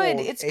 it's cold. good.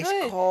 It's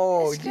good.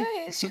 Cold. It's good.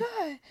 It's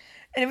good.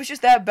 And it was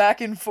just that back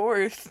and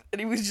forth,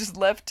 and he was just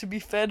left to be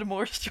fed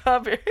more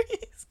strawberries.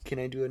 Can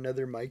I do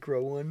another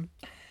micro one?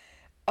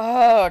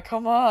 Oh,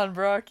 come on,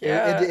 Brock.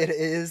 Yeah. It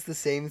is the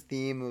same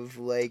theme of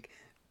like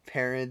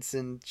parents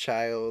and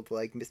child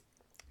like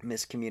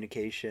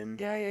miscommunication.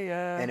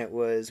 Yeah. And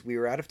we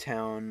were out of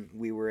town.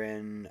 We were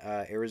in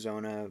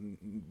Arizona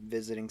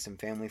visiting some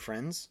family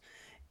friends,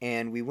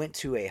 and we went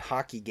to a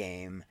hockey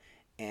game.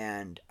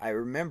 And I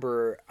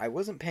remember I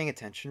wasn't paying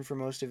attention for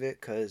most of it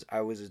because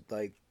I was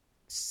like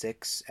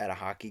 6 at a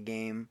hockey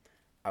game.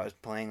 I was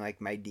playing like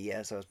my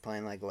DS. I was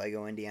playing like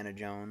Lego Indiana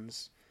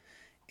Jones.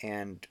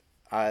 And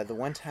the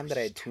one time that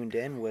I had tuned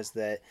in was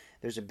that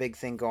there's a big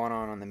thing going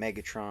on the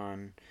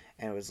Megatron,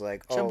 and it was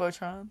like, oh,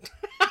 Jumbotron.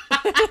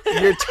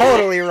 you're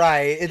totally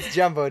right. It's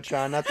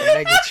Jumbotron, not the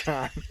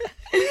Megatron.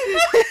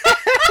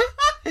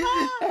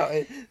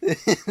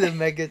 The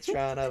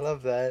Megatron, I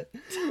love that.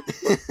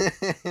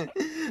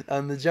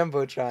 On the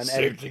Jumbotron,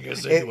 Same thing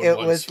as it anyone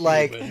was wants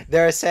like human.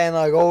 they're saying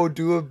like, oh,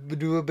 do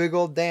a big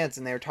old dance,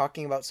 and they were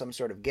talking about some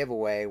sort of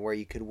giveaway where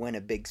you could win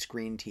a big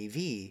screen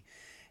TV,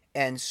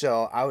 and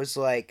so I was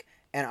like,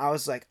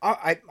 oh,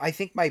 I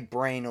think my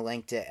brain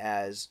linked it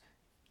as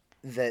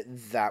that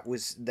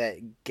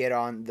get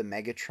on the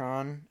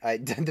Megatron. I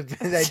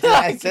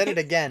said it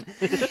again.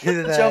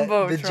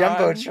 Jumbotron. The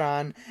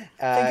Jumbotron.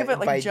 Think of it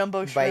like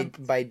Jumbo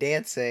Shrimp. By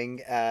dancing,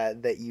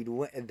 that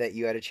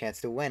you had a chance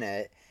to win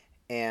it.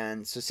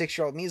 And so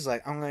 6-year-old me's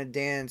like, I'm gonna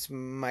dance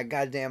my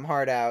goddamn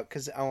heart out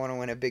because I want to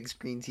win a big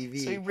screen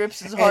TV. So he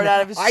rips his heart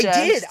out of his chest. I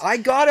did. I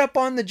got up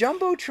on the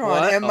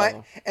Jumbotron,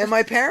 What? and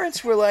my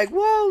parents were like,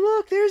 "Whoa,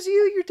 look, there's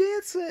you! You're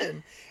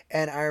dancing."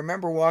 And I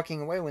remember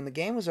walking away when the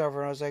game was over,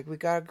 and I was like, "We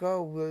gotta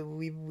go.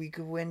 We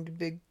could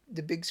win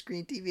the big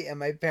screen TV." And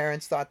my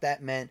parents thought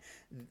that meant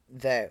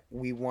that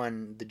we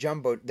won the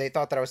Jumbo. They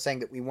thought that I was saying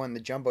that we won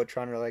the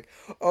Jumbotron. They're like,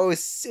 "Oh,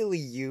 silly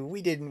you!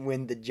 We didn't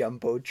win the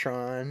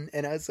Jumbotron."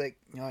 And I was like,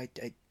 "No, I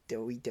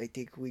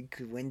think we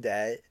could win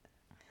that."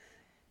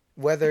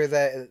 Whether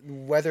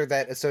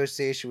that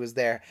association was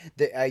there,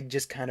 I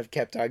just kind of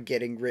kept on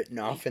getting written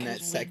off in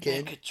that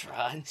second.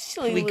 Megatron.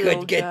 Silly We little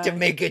could get guy. to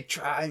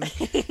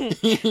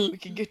Megatron. We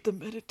could get the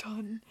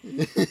Metaton.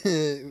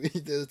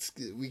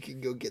 We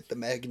can go get the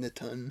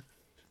Magneton.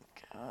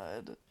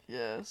 God.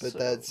 Yes. But so-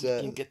 that's You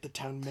can get the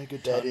town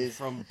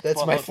Megaton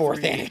that's my Fallout 4th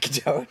 3.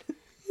 anecdote.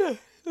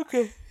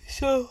 Okay.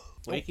 So.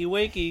 Wakey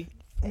wakey.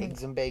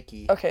 Eggs and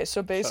bakey. Okay,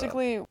 so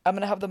basically, I'm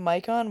gonna have the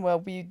mic on while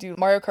we do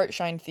Mario Kart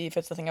Shine Thief.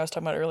 It's the thing I was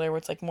talking about earlier, where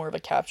it's like more of a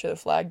capture the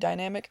flag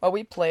dynamic. While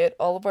we play it,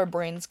 all of our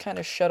brains kind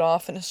of shut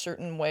off in a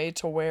certain way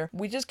to where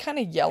we just kind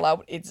of yell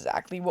out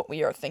exactly what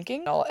we are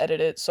thinking. I'll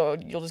edit it so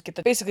you'll just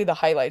get basically the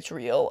highlights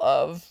reel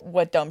of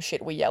what dumb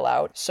shit we yell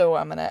out. So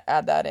I'm gonna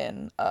add that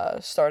in,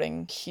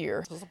 starting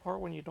here. This is the part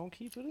when you don't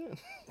keep it in.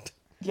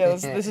 Yeah,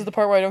 this is the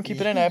part where I don't keep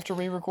it in. I have to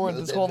re-record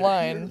this whole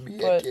line.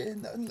 But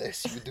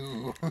unless you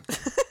do.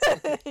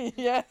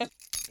 yeah.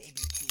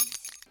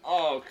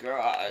 Oh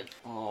god.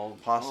 Oh,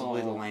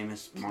 Possibly the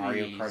lamest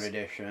Mario Kart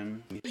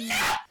edition.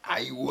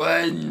 I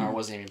won. I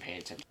wasn't even paying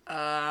attention.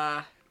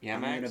 Yeah,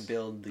 I'm Max. gonna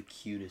build the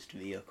cutest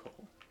vehicle.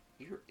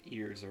 Your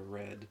ears are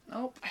red.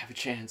 Nope. I have a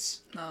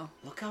chance. No.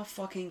 Look how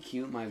fucking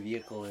cute my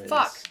vehicle is.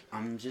 Fuck.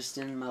 I'm just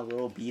in my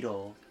little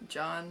Beetle.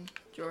 John,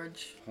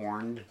 George,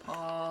 Horned.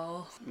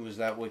 Paul, Was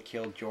that what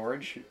killed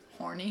George?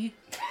 horny.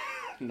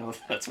 No,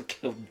 that's what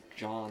killed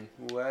John.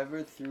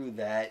 Whoever threw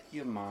that,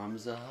 your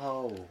mom's a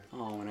hoe.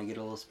 Oh, when I get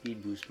a little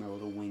speed boost, my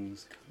little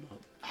wings come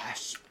up. I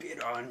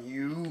spit on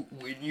you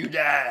when you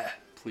die.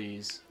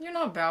 Please. You're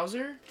not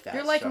Bowser. That's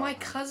You're like so my hot.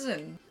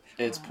 cousin.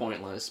 It's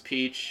pointless.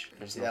 Peach,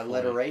 there's The no point.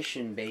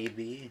 alliteration,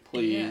 baby.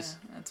 Please.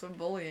 Yeah, that's what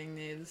bullying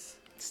needs.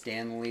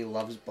 Stanley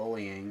loves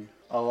bullying.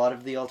 A lot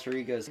of the alter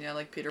egos. Yeah,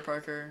 like Peter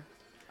Parker,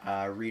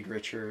 Reed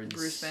Richards.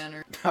 Bruce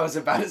Banner. I was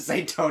about to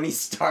say Tony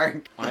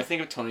Stark. When I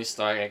think of Tony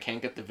Stark, I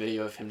can't get the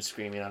video of him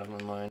screaming out of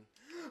my mind.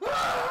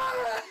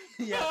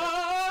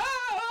 Yeah.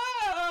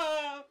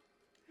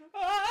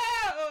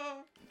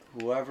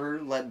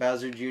 Whoever let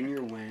Bowser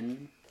Jr.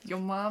 win. Your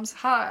mom's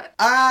hot.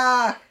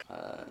 Ah! I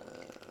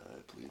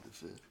plead the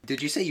fifth.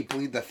 Did you say you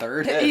plead the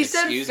third? Yeah, He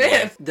said excuse me.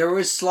 fifth, There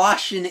was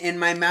sloshing in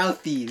my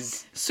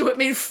mouthies. so it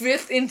made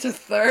fifth into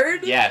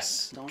third?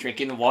 Yes. Don't-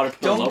 Drinking the water.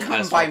 Don't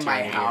come by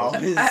my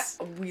house.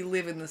 We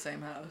live in the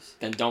same house.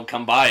 Then don't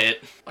come by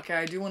it. Okay,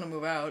 I do want to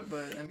move out,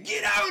 but I mean,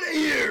 Get out of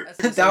here! That's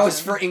the That was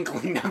decision. for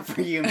Inkling, not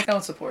for you.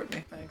 Don't support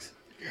me. Thanks.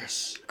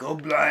 Yes. Go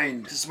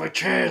blind. This is my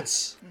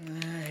chance.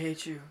 I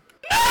hate you.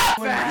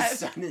 When my Fat.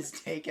 son is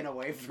taken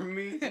away from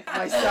me.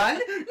 My son?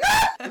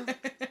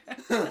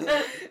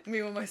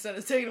 Me when my son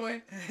is taken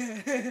away.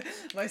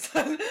 My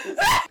son.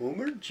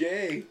 Homer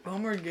J.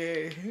 Homer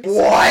gay.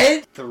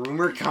 What? The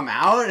rumor come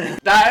out?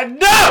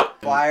 No!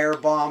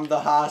 Firebomb the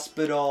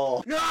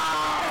hospital.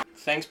 No!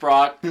 Thanks,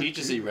 Brock. Peach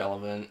is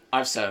irrelevant.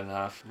 I've said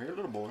enough. You're a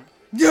little boy.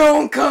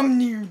 Don't come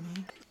near me.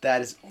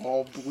 That is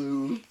all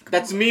blue.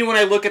 That's me when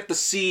I look at the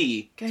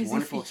sea. Guys, if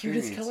wonderful you hear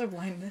this experience.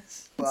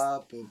 colorblindness.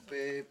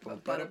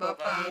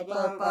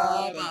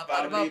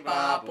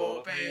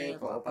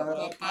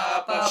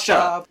 Shut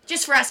up.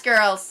 Just for us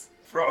girls.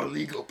 For all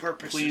legal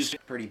purposes. Please.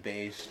 Pretty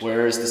based.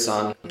 Where is the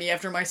sun? Me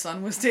after my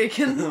son was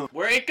taken.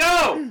 Where'd it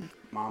go?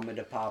 Mama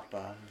to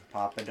papa,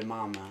 papa to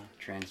mama,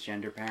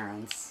 transgender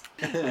parents.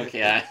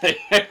 Okay,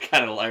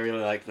 I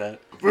really like that.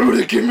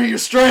 Rudy, give me your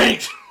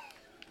strength!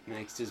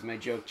 Next is my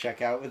joke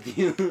checkout with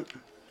you.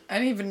 I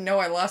didn't even know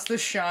I lost the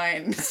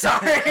shine.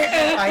 Sorry.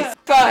 I-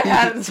 thought I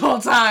had it this whole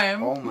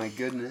time. Oh my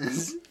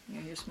goodness.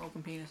 Yeah, you're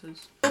smoking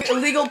penises.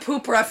 Illegal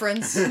poop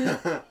reference.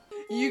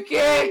 You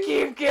can't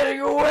keep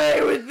getting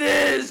away with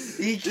this.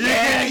 He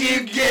can't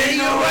keep getting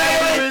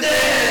away with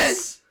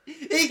this.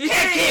 He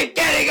can't keep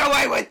getting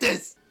away with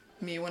this.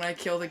 Me when I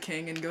kill the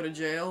king and go to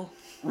jail.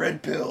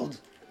 Red pilled.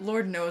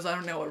 Lord knows I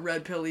don't know what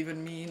red pill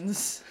even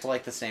means. It's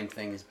like the same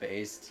thing as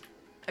based.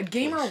 A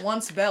gamer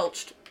once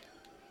belched.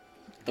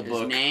 The His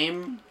book.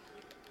 name?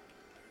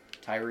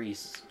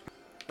 Tyrese.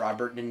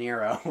 Robert De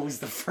Niro was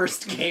the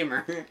first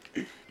gamer.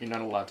 You're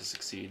not allowed to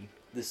succeed.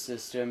 The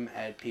system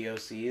at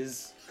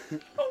POCs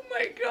Oh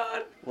my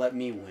god. let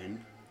me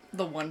win.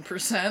 The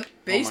 1%.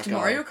 Based God.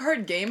 Mario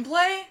Kart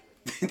gameplay?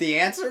 The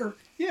answer?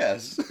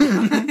 Yes.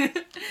 I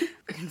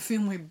can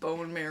feel my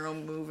bone marrow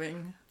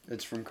moving.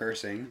 It's from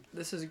cursing.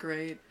 This is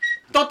great.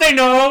 Don't they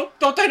know?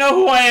 Don't they know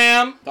who I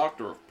am?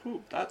 Doctor of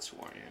Poop, that's who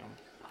I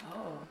am.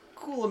 Oh.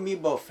 Cool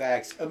amiibo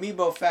facts.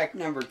 Amiibo fact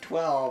number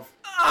 12.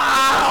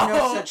 Oh!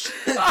 No such.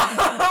 There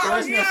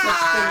is no such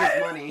thing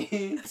as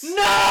money.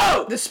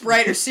 No! The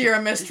Sprite or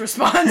Sierra Mist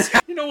response.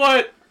 You know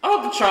what? I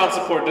hope the child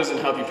support doesn't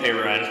help you pay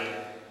rent.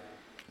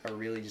 I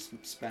really just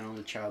spent all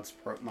the child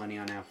support money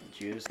on apple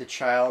juice. The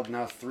child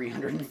now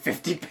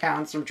 350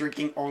 pounds from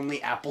drinking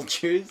only apple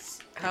juice.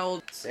 How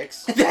old?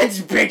 6. That's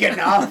big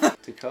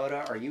enough.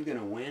 Dakota, are you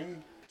gonna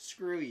win?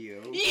 Screw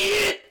you.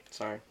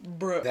 Sorry.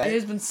 Bro. That- It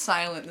has been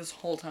silent this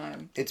whole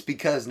time. It's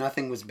because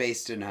nothing was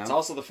based enough. It's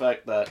also the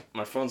fact that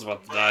my phone's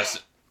about to die. So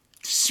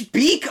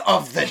Speak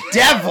of the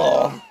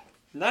devil!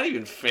 not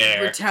even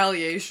fair.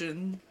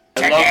 Retaliation.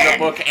 I love the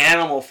book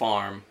Animal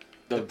Farm.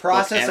 The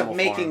process book of Animal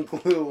making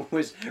Farm. glue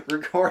was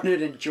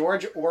recorded in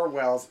George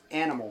Orwell's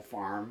Animal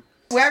Farm.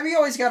 Why have you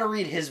always got to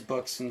read his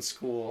books in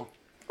school?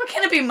 What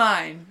can it be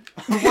mine?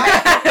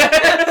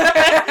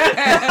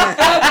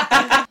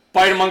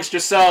 Fight amongst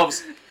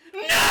yourselves.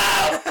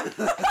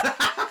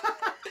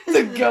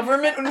 The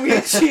government when we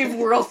achieve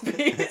world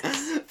peace.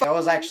 That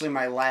was actually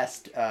my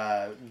last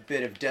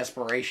bit of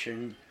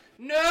desperation.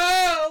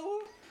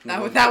 No!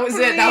 That was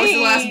it. That was the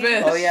last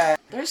bit. Oh yeah.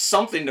 There's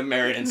something to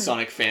merit in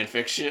Sonic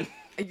fanfiction.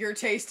 Your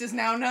taste is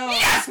now known.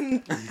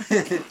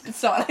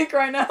 Sonic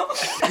right now.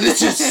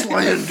 This is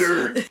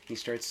slander. He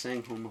starts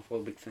saying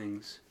homophobic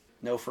things.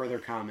 No further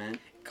comment.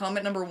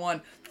 Comment number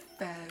 1.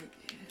 Fag.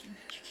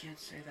 You can't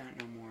say that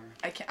no more.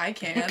 I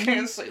can. You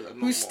can't say that no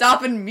more. Who's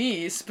stopping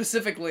me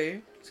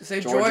specifically? To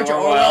say George George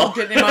Orwell. Orwell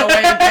getting in my way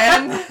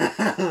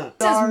again.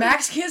 Says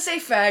Max can't say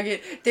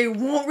faggot. They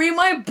won't read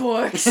my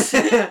books.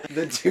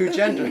 The two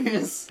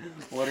genders.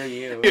 What are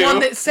you? Ew. One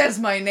that says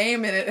my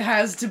name and it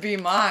has to be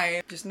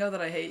mine. Just know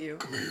that I hate you.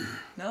 Come here,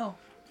 No,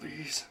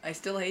 please. I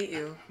still hate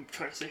you. I'm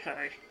trying to say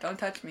hi. Don't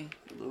touch me.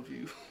 I love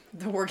you.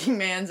 The working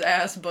man's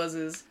ass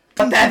buzzes.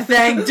 What that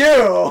thing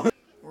do?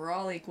 We're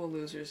all equal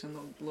losers in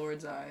the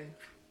Lord's eye.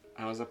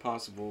 How is that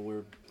possible?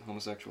 We're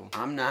homosexual.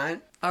 I'm not.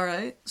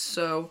 Alright,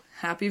 so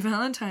happy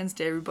Valentine's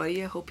Day,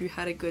 everybody. I hope you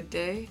had a good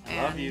day. I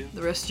And love you.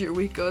 the rest of your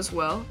week goes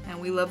well. And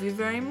we love you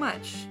very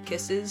much.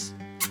 Kisses.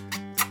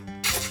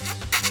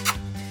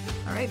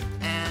 Alright,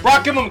 and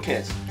Brock, give him a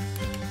kiss.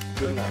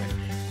 Good night.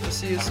 we'll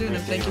see you Have a soon. great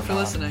And thank day, you for Rob.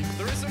 listening.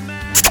 There is a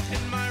man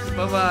in my room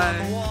Bye-bye.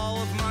 on the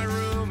wall of my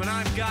room, and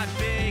I've got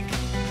big,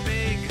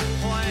 big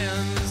plans.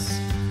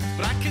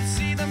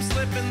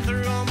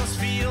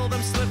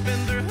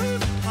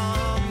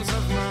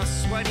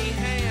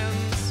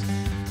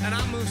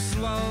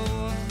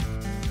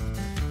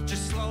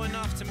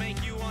 to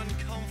make you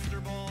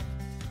uncomfortable.